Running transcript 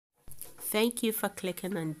Thank you for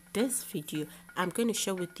clicking on this video. I'm going to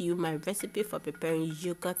share with you my recipe for preparing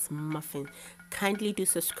yogurt muffin. Kindly do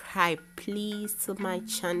subscribe please to my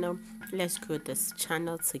channel. Let's grow this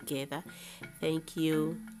channel together. Thank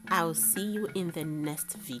you. I'll see you in the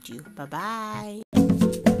next video. Bye bye.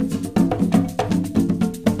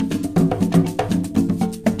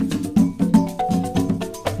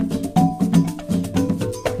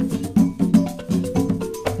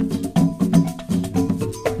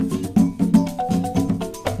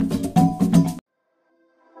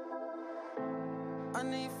 I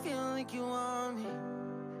know you feel like you want me,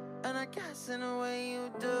 and I guess in a way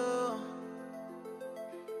you do.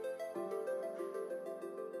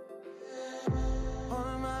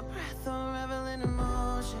 Holding my breath, unraveling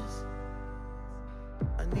emotions.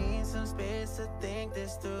 I need some space to think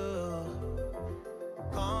this through.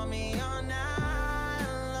 Call me all night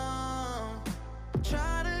long.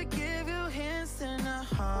 Try to give you hints and a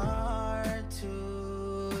hard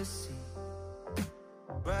to see.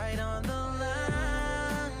 Right on the line.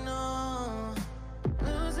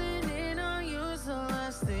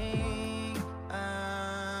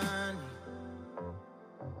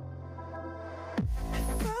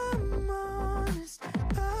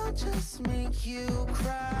 Just make you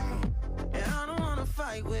cry, and I don't wanna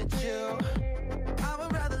fight with you. I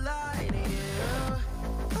would rather lie to you.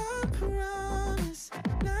 I promise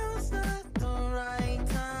now's not the right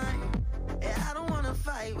time, and I don't wanna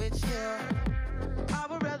fight with you. I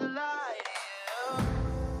would rather lie to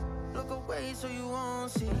you. Look away so you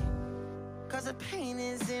won't see, 'cause the pain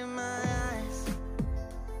is in my eyes.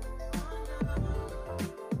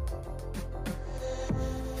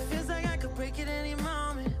 Feels like I could break it any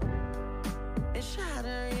moment,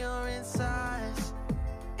 shatter your insides.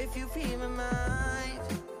 If you feel my mind,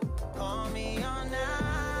 call me all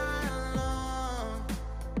night long.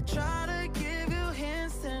 Try to give you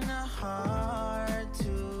hints and a hard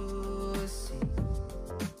to see.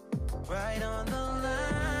 Right on the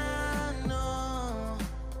line, no.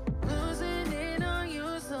 Losing it on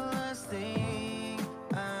you's the last thing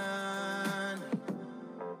I know.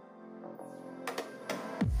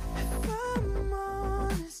 If I'm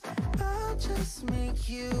honest, I'll just make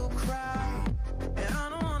you cry, and I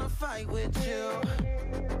don't wanna fight with you.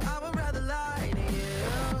 I would rather lie to you.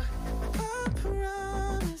 I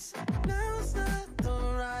promise now's not the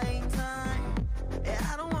right time, and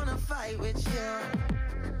I don't wanna fight with you.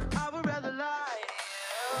 I would rather lie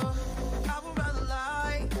to you. I would rather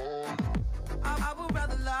lie. I would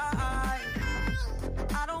rather lie.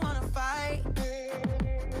 I don't wanna fight.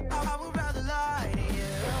 I would rather lie to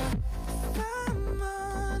you. I'm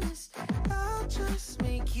honest, I'll just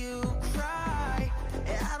make you cry,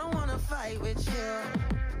 and I don't wanna fight with you.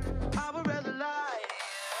 I would rather lie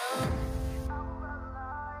to you.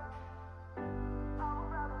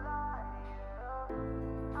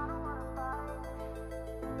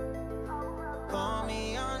 Call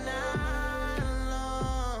me all night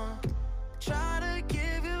long. Try to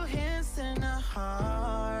give you hints and a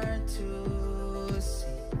hard to see.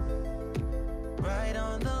 Right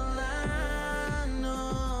on the line, no.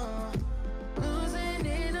 Losing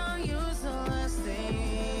it on you's the last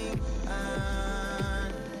thing I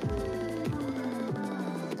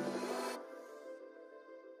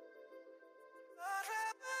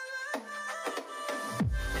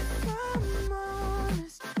If I'm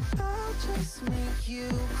honest, I'll just make you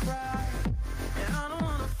cry, and I don't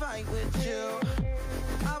wanna fight with you.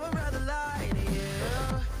 I would rather lie to you.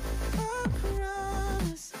 I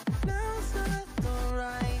promise now's not the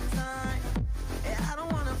right time, and I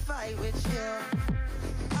don't wanna fight with you.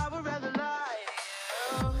 I would rather lie to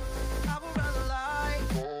you. I would rather lie.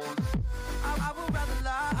 I would rather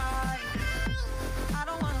lie. I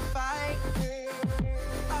don't wanna fight.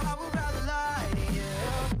 I would rather lie to you.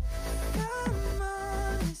 I'm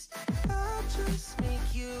honest, I'll just make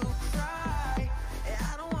you cry, and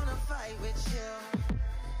I don't wanna fight with you.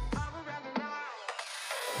 I would rather lie.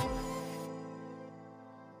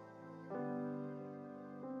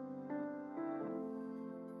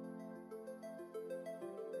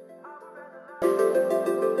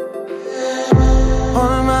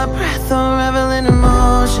 Holding my breath, unraveling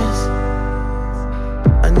emotions.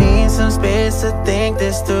 I need some space to think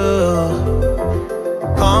this through.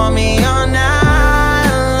 Call me all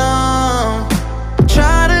night long.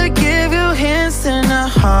 Try to give you hints and a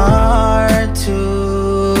hard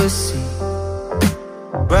to see.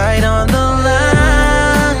 Right on